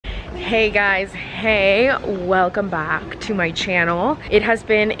Hey guys, hey, welcome back to my channel. It has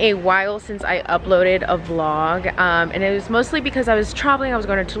been a while since I uploaded a vlog, and it was mostly because I was traveling. I was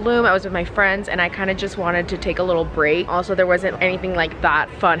going to Tulum, I was with my friends, and I kind of just wanted to take a little break. Also, there wasn't anything like that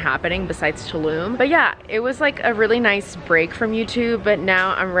fun happening besides Tulum. But yeah, it was like a really nice break from YouTube, but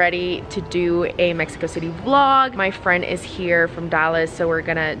now I'm ready to do a Mexico City vlog. My friend is here from Dallas, so we're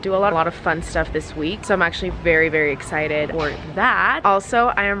gonna do a lot of fun stuff this week. So I'm actually very excited for that. Also,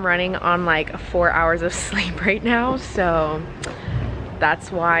 I am running on like 4 hours of sleep right now, so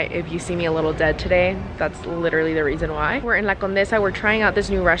that's why if you see me a little dead today, that's literally the reason why. We're in La Condesa. We're trying out this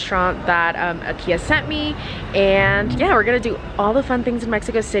new restaurant that Akia sent me, and yeah, we're gonna do all the fun things in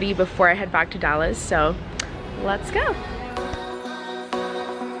Mexico City before I head back to Dallas, so let's go.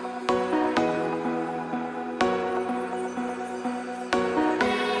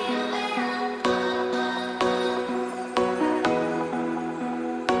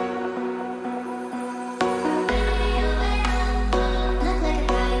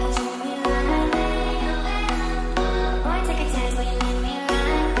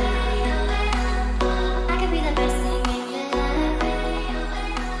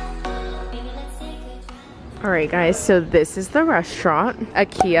 Alright guys, so this is the restaurant.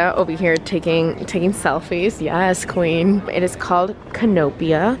 Akia over here taking selfies. Yes, queen. It is called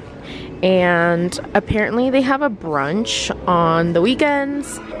Canopia, and apparently they have a brunch on the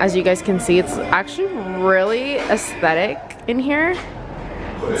weekends. As you guys can see, it's actually really aesthetic in here.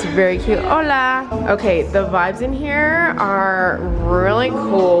 It's very cute. Hola! Okay, the vibes in here are really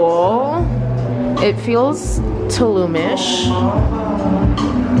cool. It feels Tulumish,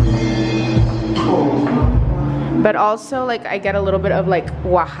 but also like I get a little bit of like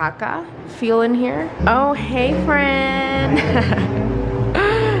Oaxaca feel in here. Oh, hey friend.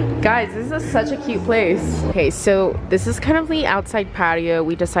 Guys, this is such a cute place. Okay, so this is kind of the outside patio.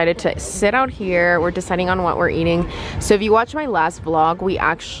 We decided to sit out here. We're deciding on what we're eating. So if you watched my last vlog, we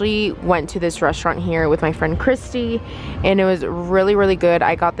actually went to this restaurant here with my friend Christy, and it was really good.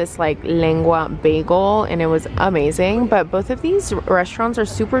 I got this like lengua bagel and it was amazing. But both of these restaurants are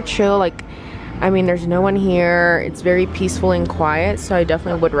super chill. Like, I mean, there's no one here. It's very peaceful and quiet, so I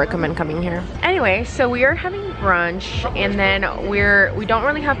definitely would recommend coming here. Anyway, so we are having brunch, and then we don't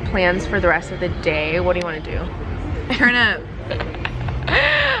really have plans for the rest of the day. What do you want to do? Turn up.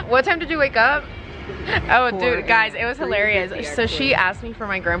 What time did you wake up? Oh, dude, guys, it was hilarious. So she asked me for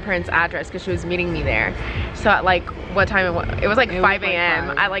my grandparents' address because she was meeting me there. So at like, what time? It was like 5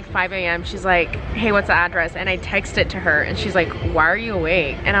 a.m. At like 5 a.m. she's like, hey, what's the address? And I texted it to her, and she's like, why are you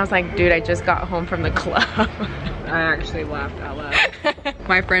awake? And I was like, dude, I just got home from the club. I actually laughed out loud.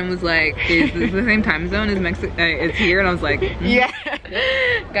 My friend was like, is this the same time zone as Mexico? It's here, and I was like, yeah.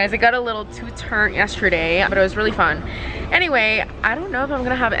 Guys, I got a little too turnt yesterday, but it was really fun. Anyway, I don't know if I'm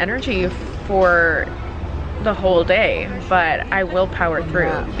gonna have energy for the whole day, but I will power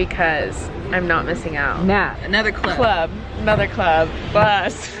through because I'm not missing out. Nah, another club. Another club.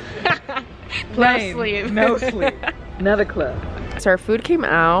 Bus. No sleep. No sleep. Another club. So our food came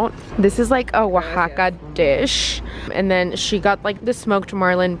out. This is like a Oaxaca dish, and then she got like the smoked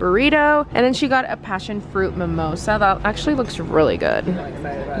marlin burrito, and then she got a passion fruit mimosa. That actually looks really good. I'm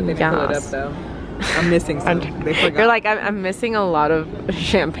excited about it. They didn't pull it up though. I'm missing some. They forgot. You're like, I'm missing a lot of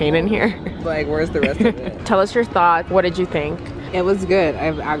champagne in here. Like, where's the rest of it? Tell us your thoughts. What did you think? It was good.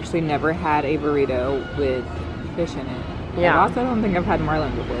 I've actually never had a burrito with fish in it. Yeah. I also don't think I've had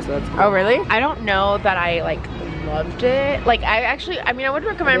marlin before, so that's cool. Oh, really? I don't know that I like loved it. Like, I mean, I would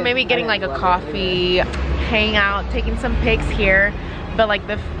recommend maybe getting like a coffee, hang out, taking some pics here, but like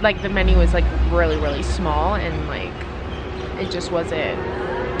the menu was like really small, and like it just wasn't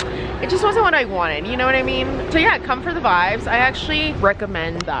what I wanted, you know what I mean? So yeah, come for the vibes. I actually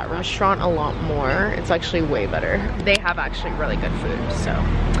recommend that restaurant a lot more. It's actually way better. They have actually really good food, so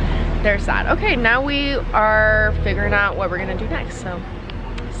there's that. Okay, now we are figuring out what we're gonna do next, so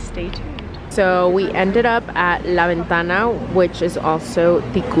stay tuned. So we ended up at La Ventana, which is also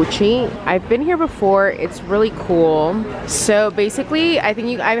Ticuchi. I've been here before. It's really cool. So basically, I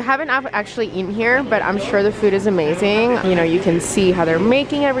haven't actually eaten here, but I'm sure the food is amazing. You know, you can see how they're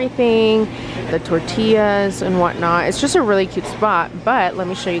making everything, the tortillas and whatnot. It's just a really cute spot, but let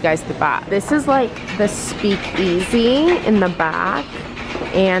me show you guys the back. This is like the speakeasy in the back,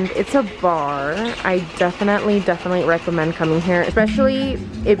 and it's a bar. I definitely recommend coming here, especially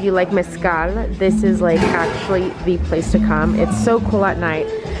if you like mezcal. This is like actually the place to come. It's so cool at night.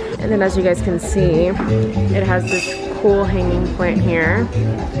 And then as you guys can see, it has this cool hanging plant here.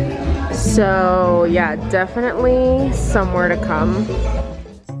 So yeah, definitely somewhere to come.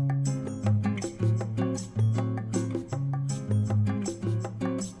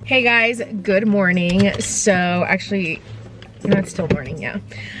 Hey guys, good morning. So actually, no, it's still morning, yeah.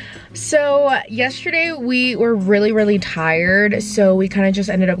 So yesterday we were really tired, so we kind of just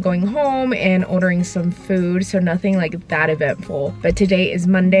ended up going home and ordering some food, so nothing like that eventful. But today is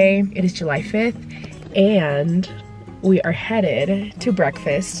Monday, it is July 5th, and we are headed to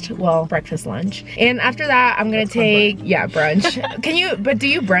breakfast, well, breakfast lunch. And after that, I'm gonna take, yeah, brunch. But do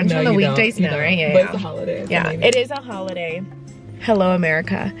you brunch on the weekdays? No, right? Yeah, but it's a holiday. Yeah, it is a holiday. Hello,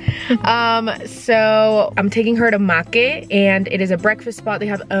 America. So I'm taking her to Make, and it is a breakfast spot. They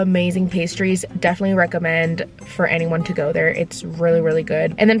have amazing pastries. Definitely recommend for anyone to go there. It's really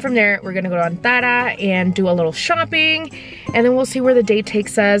good. And then from there, we're gonna go to Antara and do a little shopping, and then we'll see where the day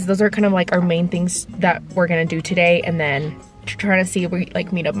takes us. Those are kind of like our main things that we're gonna do today, and then trying to see if we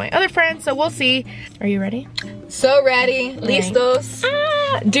like meet up my other friends. So we'll see. Are you ready? So ready. Listos.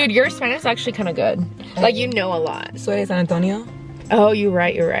 Dude, your Spanish is actually kind of good. Like, you know a lot. Soy de San Antonio. Oh, you're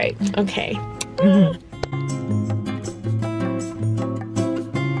right. Okay.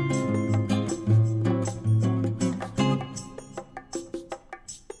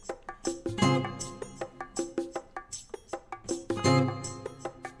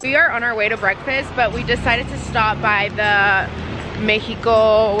 We are on our way to breakfast, but we decided to stop by the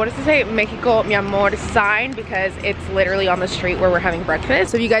Mexico, what does it say? Mexico Mi Amor sign, because it's literally on the street where we're having breakfast.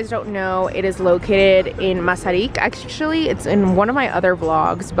 So if you guys don't know, it is located in Mazarik. Actually, it's in one of my other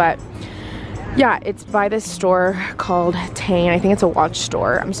vlogs, but yeah, it's by this store called Tane. I think it's a watch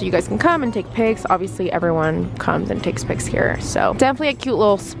store. So you guys can come and take pics. Obviously, everyone comes and takes pics here. So definitely a cute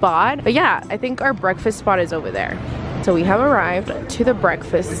little spot. But yeah, I think our breakfast spot is over there. So we have arrived to the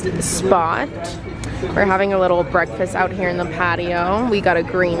breakfast spot. We're having a little breakfast out here in the patio. We got a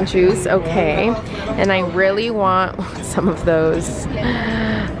green juice, okay. And I really want some of those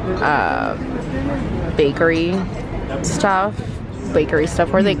bakery stuff.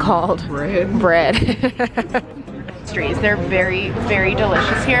 What are they called? Bread. Pastries. They're very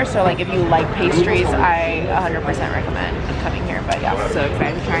delicious here. So like if you like pastries, I 100% recommend coming here. But yeah, So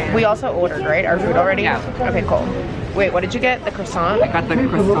excited to try it. we also ordered, right? Our food already? Yeah. Okay, cool. Wait, what did you get? The croissant? I got the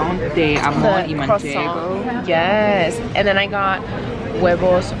croissant de amor y The manchego. croissant. Yes. And then I got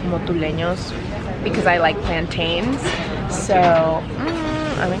huevos motuleños because I like plantains. So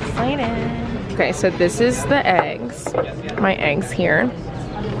I'm excited. Okay, so this is the eggs. My eggs here.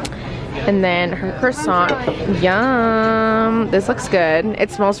 And then her croissant. Yum. This looks good. It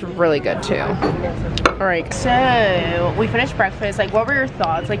smells really good too. All right, so we finished breakfast. Like, what were your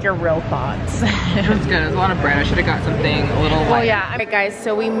thoughts? Like, your real thoughts? It was good. It was a lot of bread. I should have got something a little light. Oh yeah. All right, guys,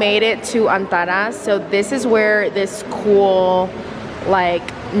 so we made it to Antara. So this is where this cool, like,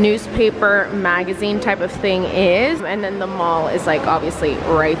 newspaper magazine type of thing is, and then the mall is like obviously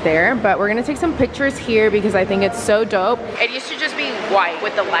right there. But we're gonna take some pictures here because I think it's so dope. It used to just be white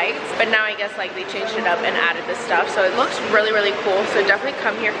with the lights, but now I guess like they changed it up and added this stuff, so it looks really cool. So definitely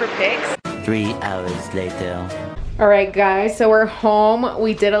come here for pics. 3 hours later. All right, guys, so we're home.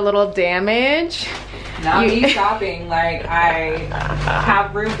 We did a little damage. Not me shopping, like I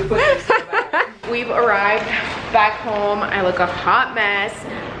have room to put this back. We've arrived back home. I look a hot mess.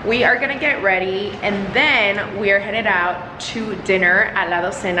 We are gonna get ready, and then we are headed out to dinner at La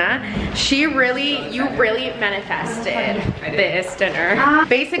Docena. You really manifested this dinner.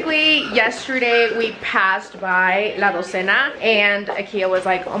 Basically, yesterday we passed by La Docena, and Akia was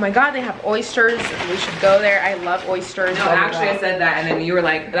like, oh my God, they have oysters. We should go there. I love oysters. No, actually I said that, and then you were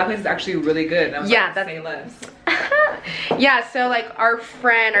like, that place is actually really good. And I was yeah, like, say less. Yeah, so like our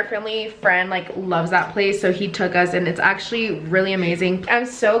family friend like loves that place, so he took us, and it's actually really amazing. I'm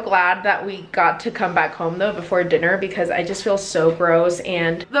so glad that we got to come back home though before dinner, because I just feel so gross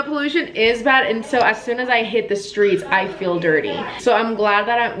and the pollution is bad, and so as soon as I hit the streets I feel dirty. So I'm glad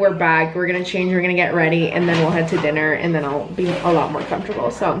that we're back. We're gonna change, we're gonna get ready, and then we'll head to dinner, and then I'll be a lot more comfortable.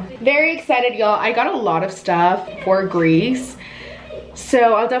 So very excited, y'all. I got a lot of stuff for Greece.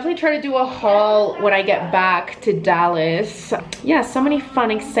 So I'll definitely try to do a haul when I get back to Dallas. Yeah, so many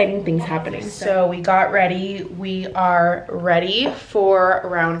fun, exciting things happening. So we got ready. We are ready for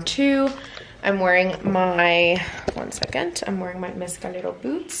round 2. I'm wearing my, I'm wearing my Mescalero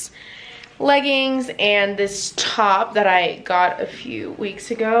boots, leggings, and this top that I got a few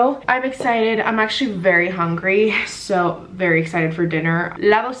weeks ago. I'm excited. I'm actually very hungry, so very excited for dinner.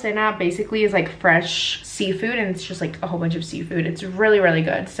 La Docena basically is like fresh seafood, and it's just like a whole bunch of seafood. It's really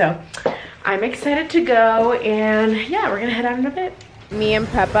good. So I'm excited to go, and yeah, we're gonna head out in a bit. Me and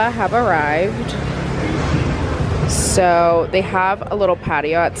Peppa have arrived. So they have a little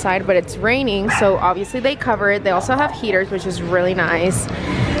patio outside, but it's raining, so obviously they cover it. They also have heaters, which is really nice.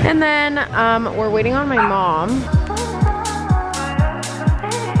 And then we're waiting on my mom.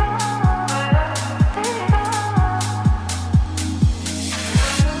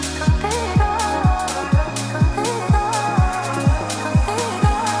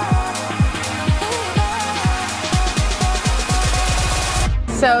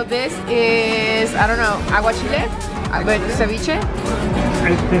 So this is, I don't know, aguachile with ceviche.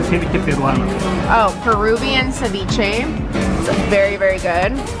 Este ceviche peruano. Oh, Peruvian ceviche. It's very, very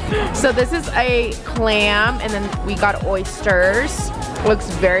good. So this is a clam, and then we got oysters. Looks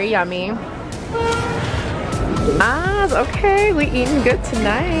very yummy. Ah, okay, we eating good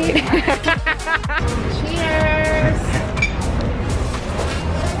tonight. Cheers.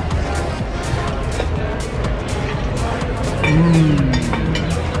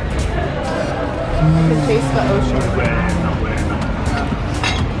 You can taste the ocean.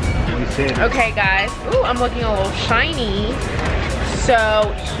 Okay guys, ooh, I'm looking a little shiny.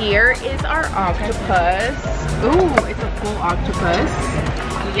 So here is our octopus. Ooh, it's a full octopus.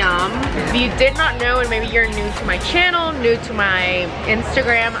 Yum. If you did not know, and maybe you're new to my channel, new to my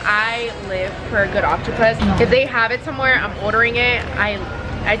Instagram, I live for a good octopus. If they have it somewhere, I'm ordering it.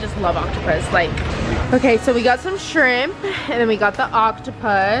 I just love octopus. Like, okay, so we got some shrimp, and then we got the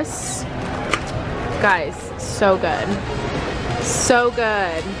octopus. Guys, so good. So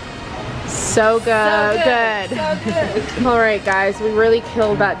good. So good. So good. All right, guys, we really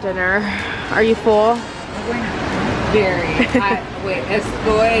killed that dinner. Are you full? Very.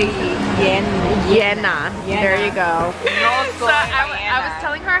 Estoy llena. There you go. No So I was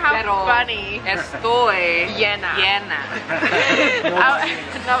telling her how funny. Estoy llena.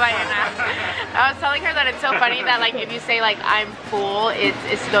 No ballena. I was telling her that it's so funny that like if you say like I'm full, it's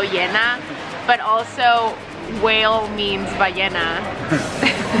estoy llena, but also whale means ballena.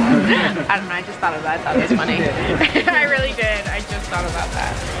 I don't know, I just thought of that. I thought it was funny. I really did. I just thought about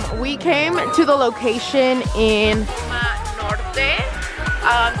that. We came to the location in Norte.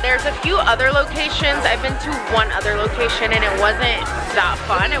 There's a few other locations. I've been to one other location and it wasn't that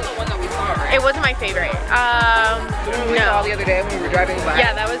fun. The one that we saw, right? It wasn't my favorite. The one we saw the other day when we were driving by.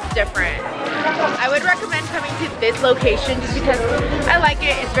 Yeah, that was different. I would recommend coming to this location just because I like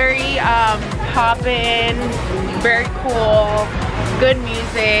it. It's very poppin', very cool, good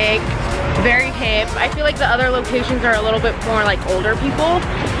music, very hip. I feel like the other locations are a little bit more like older people.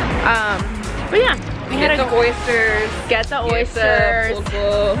 But yeah, we had the oysters. Get the oysters.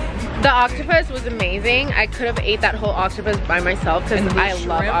 The octopus was amazing. I could have ate that whole octopus by myself because I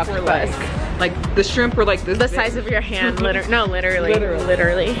love octopus. Like the shrimp were like this the big. size of your hand.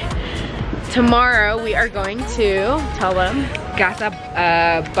 Literally. Tomorrow we are going to tell them Casa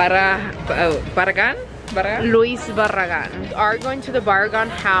Barragan. Luis Barragan. We are going to the Barragan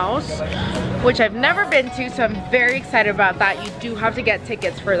house, which I've never been to, so I'm very excited about that. You do have to get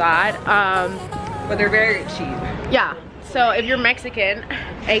tickets for that. But they're very cheap. Yeah. So if you're Mexican,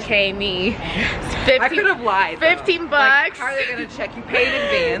 aka me, it's 15, I could have lied. 15 bucks. Like, how are they gonna check? You paid in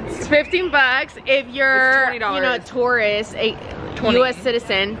advance. It's 15 bucks. If you're, you know, a tourist, a U.S.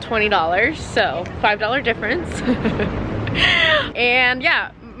 citizen, $20. So $5 difference. And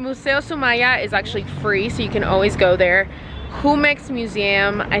yeah, Museo Sumaya is actually free, so you can always go there. Jumex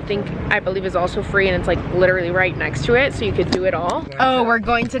Museum, I believe is also free, and it's like literally right next to it, so you could do it all. Oh, we're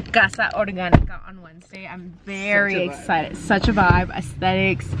going to Casa Organica on Wednesday. I'm very excited. Such a vibe,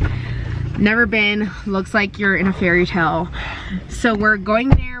 aesthetics. Never been, looks like you're in a fairy tale. So we're going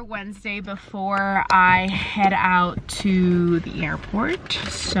there Wednesday before I head out to the airport.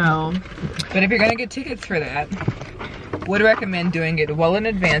 So, but if you're gonna get tickets for that, would recommend doing it well in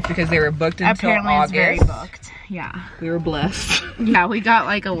advance because they were booked until apparently August. It's very booked. Yeah, we were blessed. Yeah, we got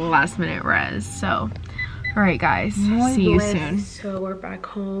like a last minute res. So, all right, guys, see you soon. So we're back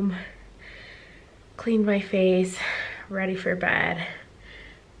home. Cleaned my face, ready for bed.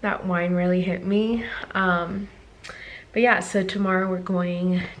 That wine really hit me. But yeah, so tomorrow we're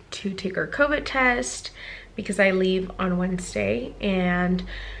going to take our COVID test because I leave on Wednesday, and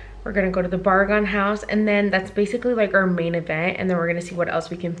we're gonna go to the Barragan house, and then that's basically like our main event, and then we're gonna see what else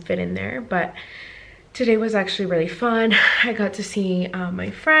we can fit in there. But today was actually really fun. I got to see my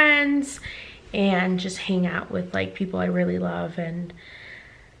friends and just hang out with like people I really love, and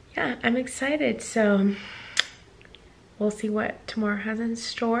yeah, I'm excited. So we'll see what tomorrow has in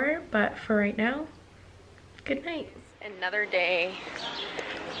store, but for right now, good night. Another day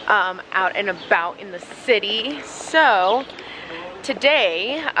out and about in the city. So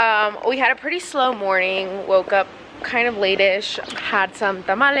today we had a pretty slow morning. Woke up kind of late-ish, had some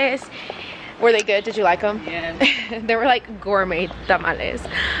tamales. Were they good? Did you like them? Yeah. They were like gourmet tamales.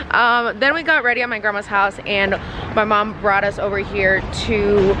 Then we got ready at my grandma's house, and my mom brought us over here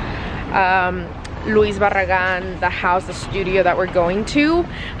to Luis Barragan, the house, the studio that we're going to.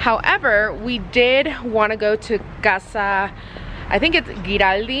 However, we did want to go to Casa, I think it's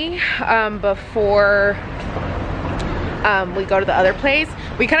Giraldi, before we go to the other place.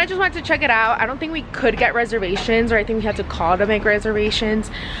 We kind of just wanted to check it out. I don't think we could get reservations, or I think we had to call to make reservations,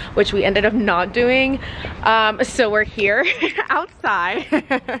 which we ended up not doing. So we're here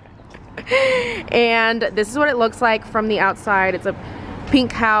outside. And this is what it looks like from the outside. It's a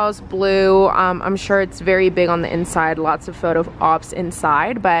pink house, blue. I'm sure it's very big on the inside, lots of photo ops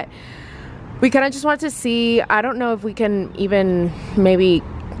inside, but we kind of just wanted to see. I don't know if we can even maybe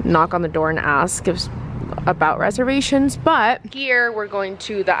knock on the door and ask about reservations, but here we're going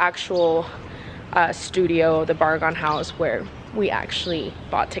to the actual studio, the Barragan house, where we actually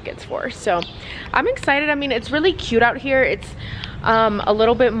bought tickets for. So I'm excited. I mean, it's really cute out here. It's a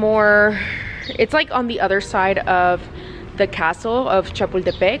little bit more, it's like on the other side of the castle of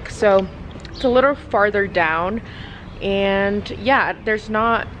Chapultepec, so it's a little farther down. And yeah, there's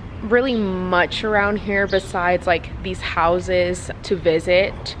not really much around here besides like these houses to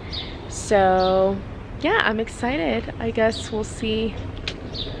visit. So yeah, I'm excited. I guess we'll see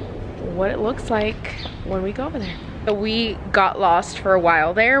what it looks like when we go over there. So we got lost for a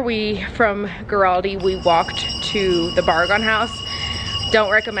while there. From Giraldi, we walked to the Barragan house.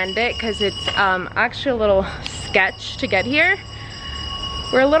 Don't recommend it because it's actually a little sketch to get here.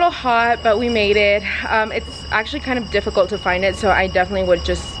 We're a little hot, but we made it. It's actually kind of difficult to find it, so I definitely would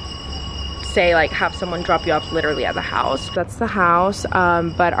just say like have someone drop you off literally at the house. That's the house,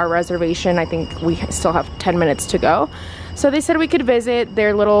 but our reservation, I think we still have 10 minutes to go. So they said we could visit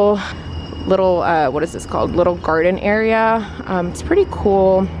their little what is this called, little garden area. It's pretty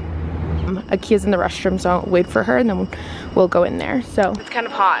cool. Akia's in the restroom, so I'll wait for her and then we'll go in there. So it's kind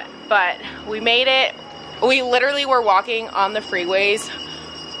of hot, but we made it. We literally were walking on the freeways,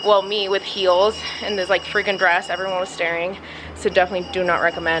 well, me with heels and this like freaking dress. Everyone was staring. So definitely do not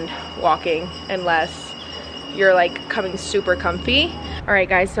recommend walking unless you're like coming super comfy. All right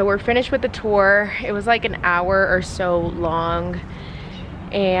guys, so we're finished with the tour. It was like an hour or so long,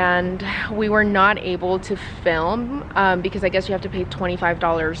 and we were not able to film because I guess you have to pay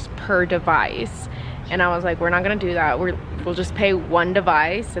 $25 per device. And I was like, we're not gonna do that. We'll just pay one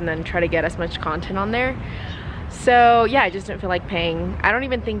device and then try to get as much content on there. So yeah, I just didn't feel like paying. I don't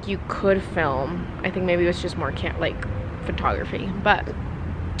even think you could film. I think maybe it was just more like photography, but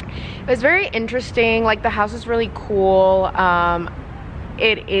it was very interesting. Like the house is really cool.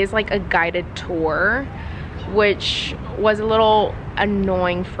 It is like a guided tour, which was a little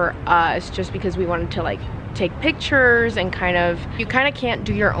annoying for us just because we wanted to like take pictures and you kind of can't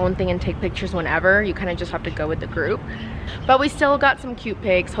do your own thing and take pictures whenever. You kind of just have to go with the group, but we still got some cute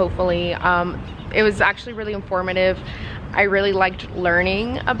pics, hopefully. It was actually really informative. I really liked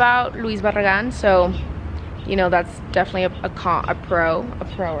learning about Luis Barragan, so you know, that's definitely a pro, right? A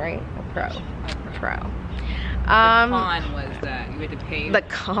pro. The con was that you had to pay. The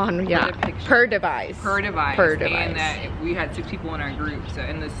con, yeah, per device. Per device. And that we had 6 people in our group, so,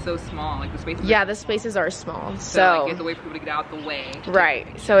 and it's so small, like the spaces. Yeah, the spaces are small, so like, you have to wait for people to get out the way. Right,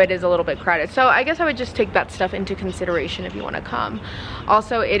 so it is a little bit crowded. So I guess I would just take that stuff into consideration if you want to come.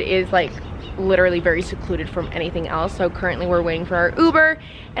 Also, it is like literally very secluded from anything else. So currently we're waiting for our Uber,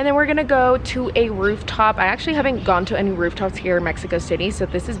 and then we're gonna go to a rooftop. I actually haven't gone to any rooftops here in Mexico City, so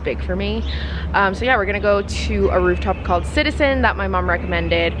this is big for me. So yeah, we're gonna go to a rooftop called Citizen that my mom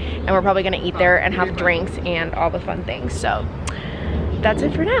recommended, and we're probably gonna eat there and have drinks and all the fun things. So that's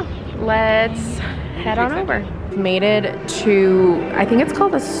it for now. Let's head on over. Made it to, I think it's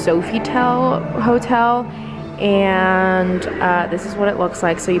called the Sofitel Hotel, and this is what it looks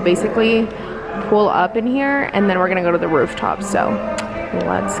like. So you basically pull up in here, and then we're gonna go to the rooftop. So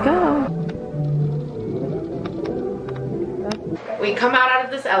let's go. We come out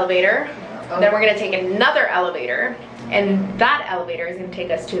of this elevator, then we're gonna take another elevator, and that elevator is gonna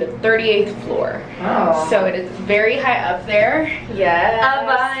take us to the 38th floor. Oh. So it is very high up there. Yes. A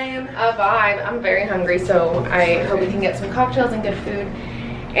vibe. A vibe. I'm very hungry, so I hope we can get some cocktails and good food.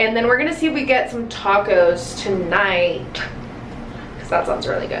 And then we're gonna see if we get some tacos tonight, because that sounds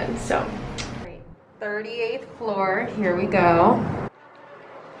really good. So, 38th floor, here we go.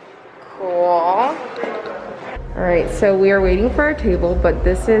 Cool. All right, so we are waiting for our table, but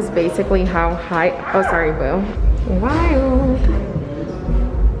this is basically how high, oh sorry, boo. Wild.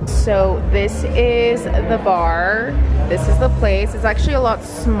 So this is the bar. This is the place. It's actually a lot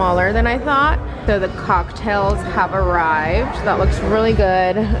smaller than I thought. So the cocktails have arrived. That looks really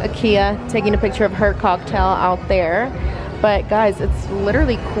good. Akia taking a picture of her cocktail out there. But guys, it's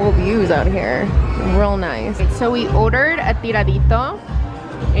literally cool views out here. Real nice. So we ordered a tiradito,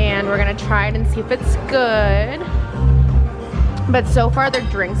 and we're gonna try it and see if it's good. But so far their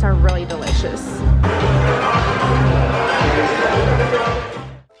drinks are really delicious.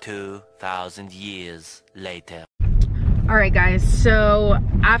 2,000 years later. All right guys, so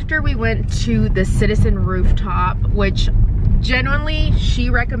after we went to the Citizen rooftop, which genuinely she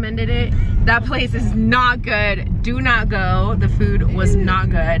recommended it, that place is not good. Do not go. The food was not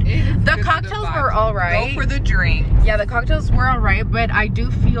good. The cocktails were all right. Go for the drink. Yeah, the cocktails were all right, but I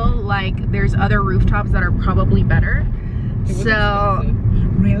do feel like there's other rooftops that are probably better. So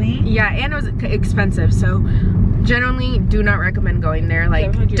really, yeah, and it was expensive, so generally do not recommend going there.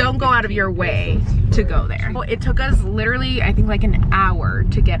 Like, don't go out of your way to go there. It took us literally, I think, like an hour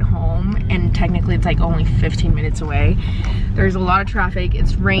to get home, and technically it's like only 15 minutes away. There's a lot of traffic,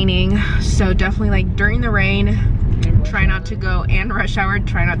 it's raining, so definitely like during the rain, try not to go, and rush hour,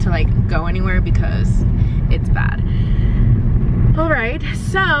 try not to like go anywhere because it's bad. All right,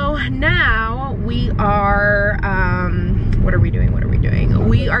 so now we are, what are we doing?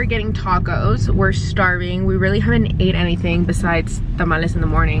 We are getting tacos. We're starving. We really haven't ate anything besides tamales in the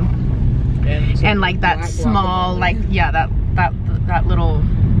morning. And like that small, like, yeah, that little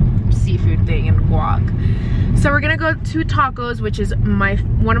seafood thing and guac. So we're gonna go to tacos, which is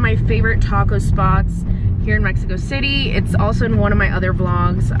one of my favorite taco spots here in Mexico City. It's also in one of my other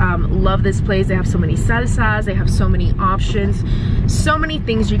vlogs. Love this place. They have so many salsas, they have so many options, so many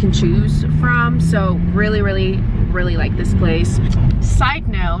things you can choose from. So really like this place. Side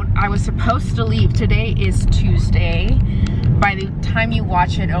note, I was supposed to leave. Today is Tuesday. By the time you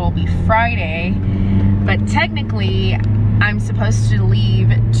watch it, it will be Friday. But technically, I'm supposed to leave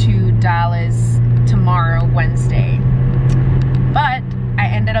to Dallas tomorrow, Wednesday. But I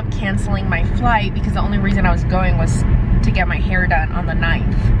ended up canceling my flight because the only reason I was going was to get my hair done on the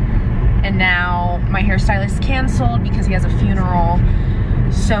 9th. And now my hairstylist canceled because he has a funeral.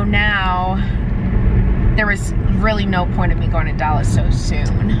 So now there was really no point of me going to Dallas so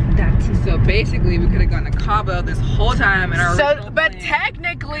soon. So basically we could have gone to Cabo this whole time in our but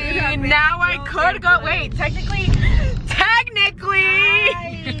technically now I could go. Wait, technically.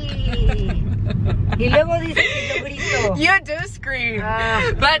 You do scream.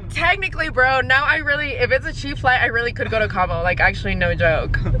 But technically, bro, now I really, if it's a cheap flight, I really could go to Cabo. Like, actually, no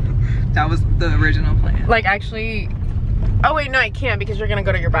joke. That was the original plan. Like, actually, oh wait, no, I can't because you're gonna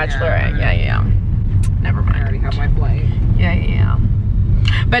go to your bachelorette. Yeah. Never mind. I already have my flight. Yeah.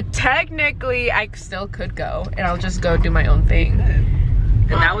 But technically, I still could go, and I'll just go do my own thing. And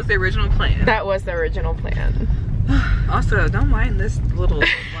that was the original plan. That was the original plan. Also, don't mind this little, wow,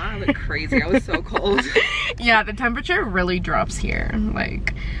 I look crazy. I was so cold. Yeah, the temperature really drops here.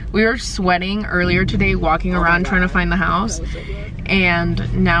 Like, we were sweating earlier today walking around trying to find the house,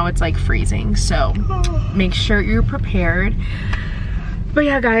 and now it's like freezing. So make sure you're prepared. But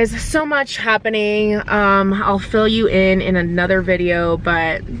yeah, guys, so much happening. I'll fill you in another video,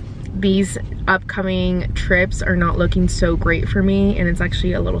 but these upcoming trips are not looking so great for me, and it's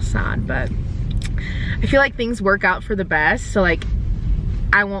actually a little sad, but I feel like things work out for the best. So like,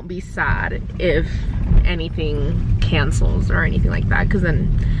 I won't be sad if anything cancels or anything like that, because then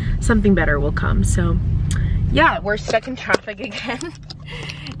something better will come. So yeah, we're stuck in traffic again.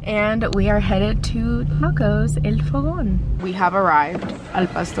 And we are headed to Tacos El Fogón. We have arrived al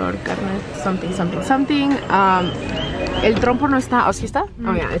Pastor Carne something. El trompo no está. Oh, sí está?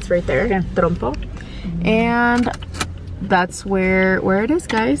 Oh yeah, it's right there. Okay. Trompo. And that's where it is,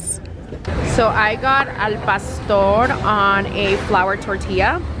 guys. So I got al pastor on a flour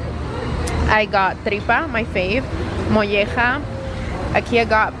tortilla. I got tripa, my fave, molleja. Aquí I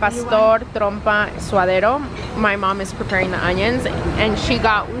got pastor, trompa, suadero. My mom is preparing the onions, and she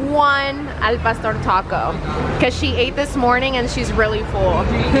got one al pastor taco because she ate this morning and she's really full.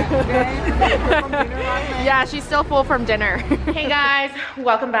 Yeah, she's still full from dinner. Hey guys,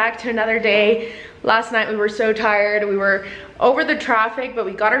 welcome back to another day. Last night we were so tired. We were over the traffic, but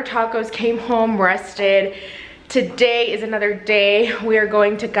we got our tacos, came home, rested. Today is another day. We are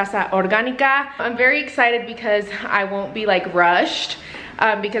going to Casa Organica. I'm very excited because I won't be like rushed,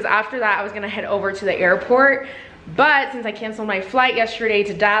 because after that I was gonna head over to the airport. But since I canceled my flight yesterday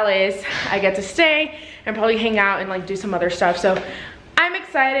to Dallas, I get to stay and probably hang out and like do some other stuff. So I'm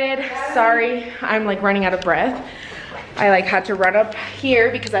excited. Sorry, I'm like running out of breath. I like had to run up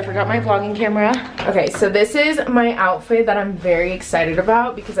here because I forgot my vlogging camera. Okay, so this is my outfit that I'm very excited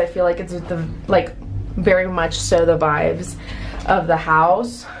about because I feel like it's the like very much so the vibes of the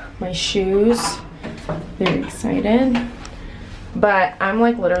house. My shoes, very excited. But I'm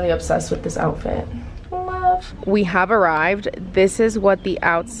like literally obsessed with this outfit. Love. We have arrived. This is what the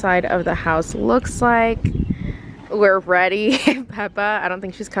outside of the house looks like. We're ready. Peppa, I don't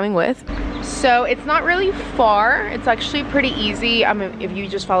think she's coming with. So it's not really far. It's actually pretty easy if you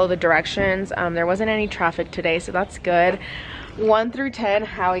just follow the directions. There wasn't any traffic today, so that's good. 1 through 10,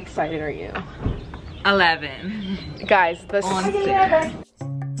 how excited are you? 11. Guys, this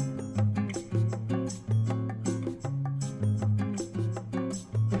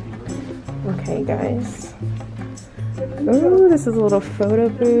okay, guys. Ooh, this is a little photo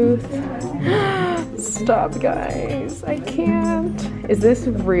booth. Stop, guys. I can't. Is this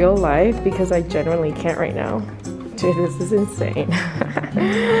real life? Because I genuinely can't right now. Dude, this is insane.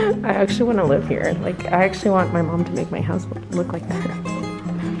 I actually want to live here. Like, I actually want my mom to make my house look like that.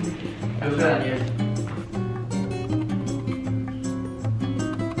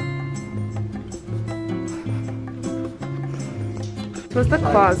 This was the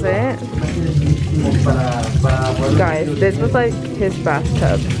closet. Guys, this was like his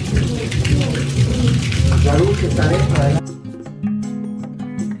bathtub.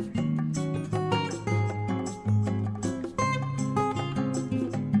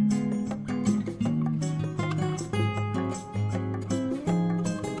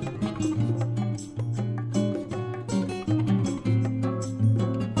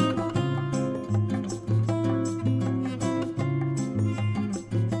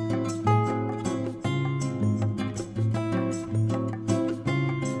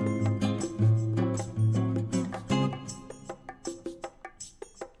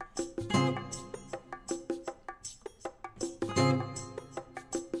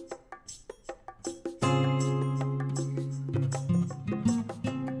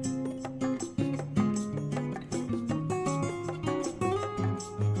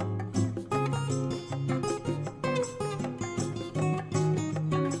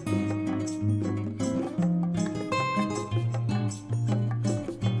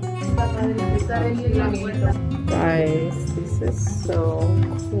 Guys, this is so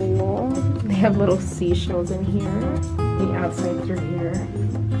cool. They have little seashells in here. The outside through here.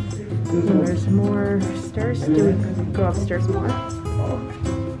 And there's more stairs. Do we go upstairs more?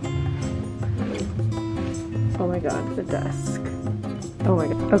 Oh my god, the desk. Oh my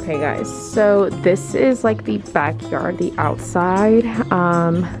god. Okay, guys, so this is like the backyard, the outside.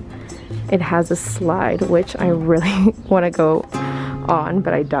 It has a slide, which I really want to go on,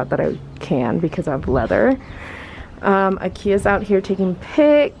 but I doubt that I can because of leather. Akia's out here taking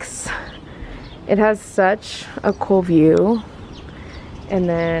pics. It has such a cool view. And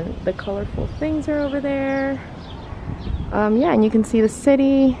then the colorful things are over there. Yeah, and you can see the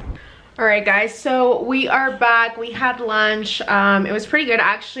city. All right, guys, so we are back. We had lunch. It was pretty good.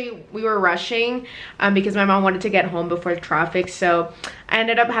 Actually, we were rushing because my mom wanted to get home before traffic, so I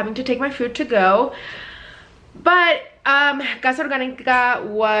ended up having to take my food to go. But Casa Organica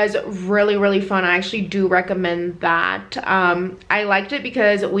was really fun. I actually do recommend that. I liked it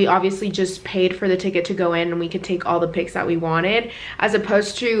because we obviously just paid for the ticket to go in and we could take all the pics that we wanted, as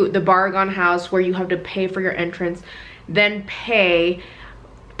opposed to the Barragan house where you have to pay for your entrance, then pay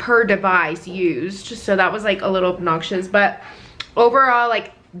per device used. So that was like a little obnoxious, but overall,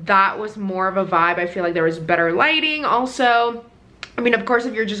 like, that was more of a vibe. I feel like there was better lighting also. I mean, of course,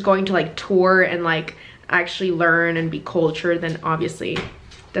 if you're just going to like tour and like actually learn and be cultured, then obviously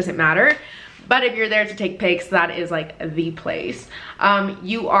doesn't matter. But if you're there to take pics, that is like the place.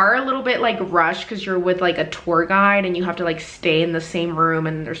 You are a little bit like rushed because you're with like a tour guide and you have to like stay in the same room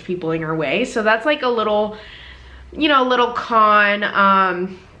and there's people in your way. So that's like a little, you know, little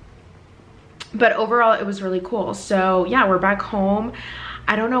con. But overall, it was really cool. So yeah, we're back home.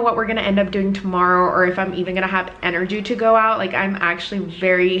 I don't know what we're gonna end up doing tomorrow, or if I'm even gonna have energy to go out. Like, I'm actually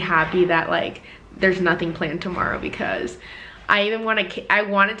very happy that like there's nothing planned tomorrow, because I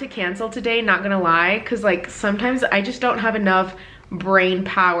wanted to cancel today, not gonna lie, because like sometimes I just don't have enough brain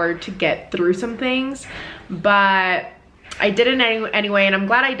power to get through some things. But I did it anyway, and I'm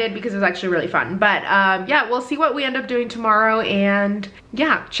glad I did because it was actually really fun. But yeah, we'll see what we end up doing tomorrow. And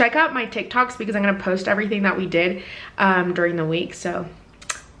yeah, check out my TikToks because I'm gonna post everything that we did during the week. So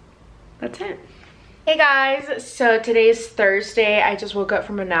that's it. Hey guys, so today's Thursday. I just woke up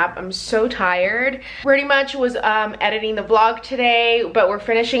from a nap. I'm so tired. Pretty much was editing the vlog today, but we're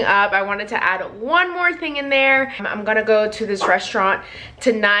finishing up. I wanted to add one more thing in there. I'm gonna go to this restaurant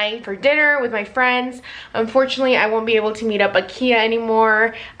tonight for dinner with my friends. Unfortunately, I won't be able to meet up Akia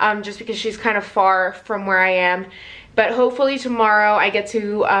anymore, just because she's kind of far from where I am. But hopefully tomorrow I get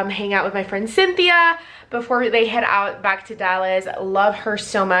to hang out with my friend Cynthia before they head out back to Dallas. Love her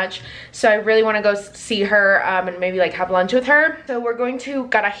so much, so I really want to go see her and maybe like have lunch with her. So we're going to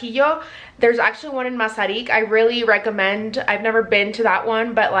Carajillo. There's actually one in Mazarik. I really recommend. I've never been to that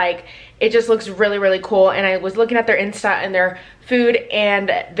one, but like it just looks really cool. And I was looking at their Insta, and their food and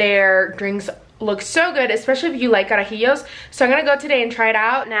their drinks looks so good, especially if you like carajillos. So I'm gonna go today and try it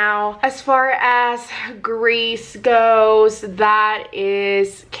out. Now, as far as Greece goes, that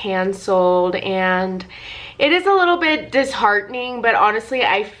is canceled, and it is a little bit disheartening, but honestly,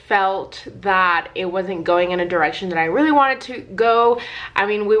 I felt that it wasn't going in a direction that I really wanted to go. I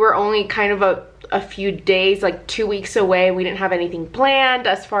mean, we were only kind of a few days, like 2 weeks away. We didn't have anything planned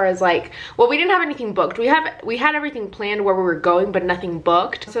as far as like, well, we didn't have anything booked. We had everything planned where we were going, but nothing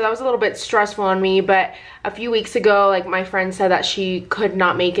booked. So that was a little bit stressful on me. But a few weeks ago, like, my friend said that she could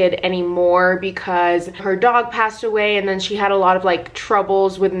not make it anymore because her dog passed away, and then she had a lot of like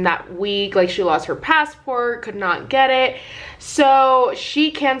troubles within that week. Like, she lost her passport, could not get it. So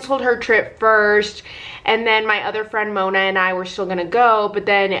she canceled her trip first, and then my other friend Mona and I were still gonna go. But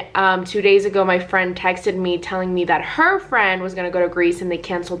then 2 days ago, my friend texted me telling me that her friend was gonna go to Greece and they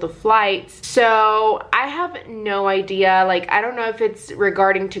canceled the flights. So I have no idea. Like, I don't know if it's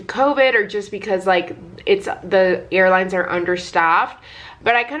regarding to COVID or just because like the airlines are understaffed,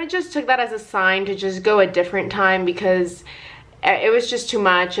 but I kind of just took that as a sign to just go a different time because it was just too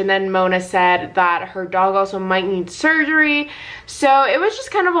much. And then Mona said that her dog also might need surgery, so it was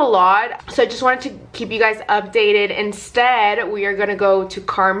just kind of a lot. So I just wanted to keep you guys updated. Instead, we are gonna go to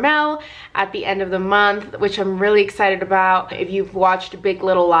Carmel at the end of the month, which I'm really excited about. If you've watched Big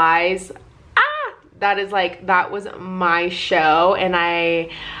Little Lies, that was my show, and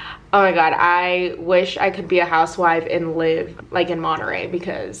oh my god, I wish I could be a housewife and live like in Monterey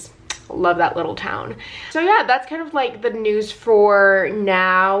because love that little town. So yeah, that's kind of like the news for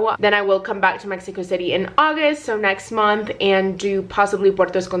now. Then I will come back to Mexico City in August, so next month, and do possibly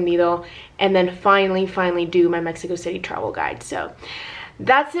Puerto Escondido, and then finally do my Mexico City travel guide. So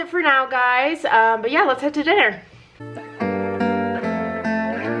that's it for now, guys. But yeah, let's head to dinner.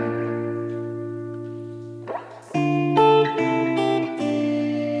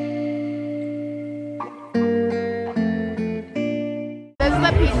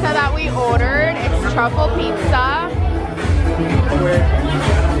 Pizza that we ordered, it's truffle pizza.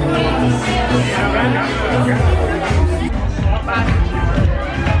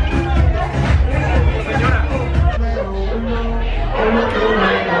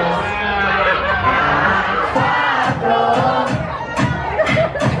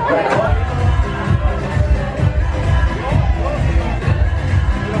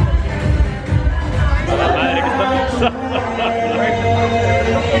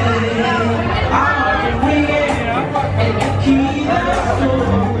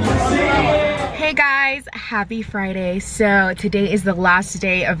 Hey guys, happy Friday. So today is the last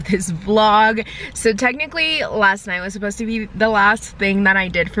day of this vlog. So technically last night was supposed to be the last thing that I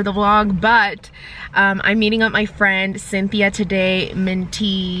did for the vlog, but I'm meeting up my friend Cynthia today.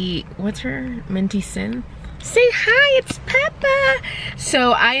 What's her? Minty Sin? Say hi, it's Peppa.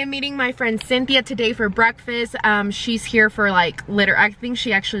 So I am meeting my friend Cynthia today for breakfast. She's here for like I think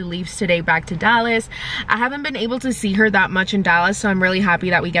she actually leaves today back to Dallas. I haven't been able to see her that much in Dallas, so I'm really happy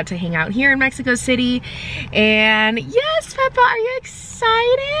that we get to hang out here in Mexico City. And yes, Peppa, are you excited?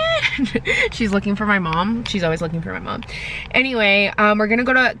 She's looking for my mom. She's always looking for my mom. Anyway, we're gonna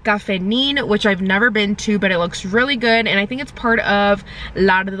go to Café Nin, which I've never been to, but it looks really good, and I think it's part of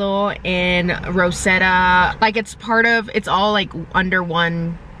Lardo and Rosetta. Like it's all like under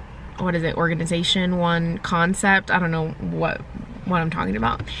one, what is it, organization, one concept. I don't know what I'm talking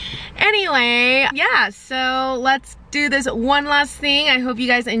about. Anyway, yeah, so let's do this one last thing. I hope you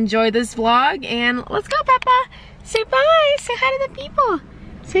guys enjoy this vlog, and let's go, Peppa. Say bye, say hi to the people.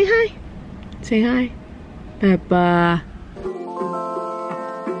 Say hi. Say hi, Peppa.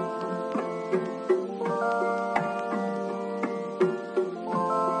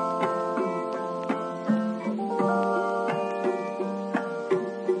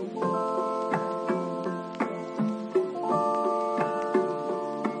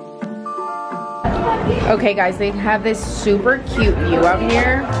 Okay guys, they have this super cute view out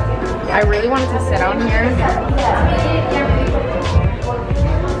here. I really wanted to sit out here.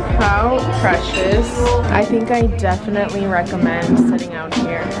 How precious. I think I definitely recommend sitting out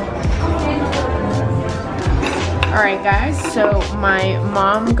here. Alright guys, so my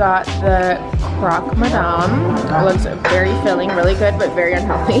mom got the croque madame. It looks very filling, really good, but very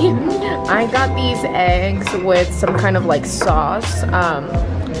unhealthy. I got these eggs with some kind of like sauce.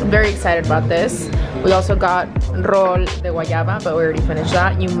 I'm very excited about this. We also got roll de guayaba, but we already finished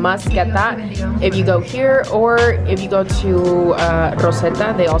that. You must get that if you go here, or if you go to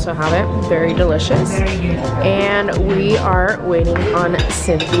Rosetta, they also have it. Very delicious. And we are waiting on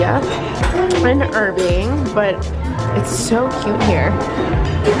Cynthia and Irving, but it's so cute here.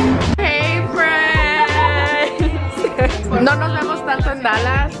 Hey friends! No nos vemos tanto en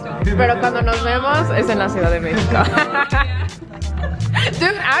Dallas. pero cuando nos vemos es en la Ciudad de México.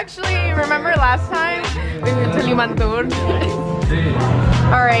 Dude, actually, remember last time we went to Limantur?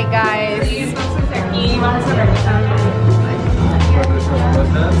 Alright guys,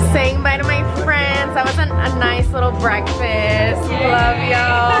 saying bye to my friends. That was a nice little breakfast. Love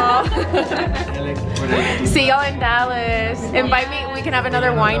y'all. See y'all in Dallas. Invite me, we can have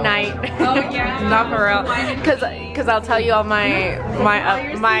another wine night. Oh yeah. Not for real. Cause I'll tell you all my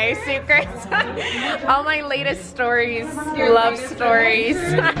secrets. All my latest stories, love stories.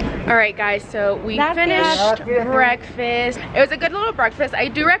 Alright guys, so we finished breakfast. It was a good little breakfast. I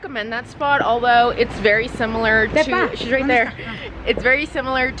do recommend that spot, although it's very similar to, she's right there. It's very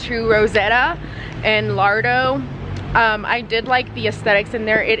similar to Rosetta and Lardo. I did like the aesthetics in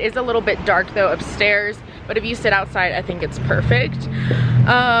there. It is a little bit dark though upstairs, but if you sit outside, I think it's perfect.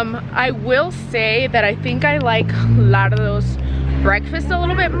 I will say that I think I like Lardo's breakfast a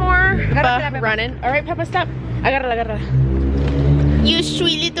little bit more. Peppa running. All right, Peppa, stop. Agarra. You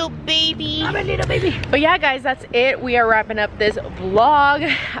sweet little baby. I'm a little baby. But yeah, guys, that's it. We are wrapping up this vlog.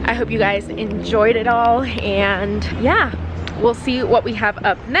 I hope you guys enjoyed it all, and yeah, we'll see what we have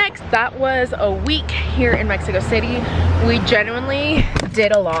up next. That was a week here in Mexico City. We genuinely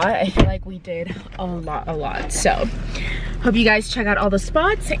did a lot. I feel like we did a lot. So hope you guys check out all the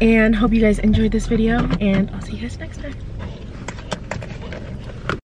spots, and hope you guys enjoyed this video, and I'll see you guys next time.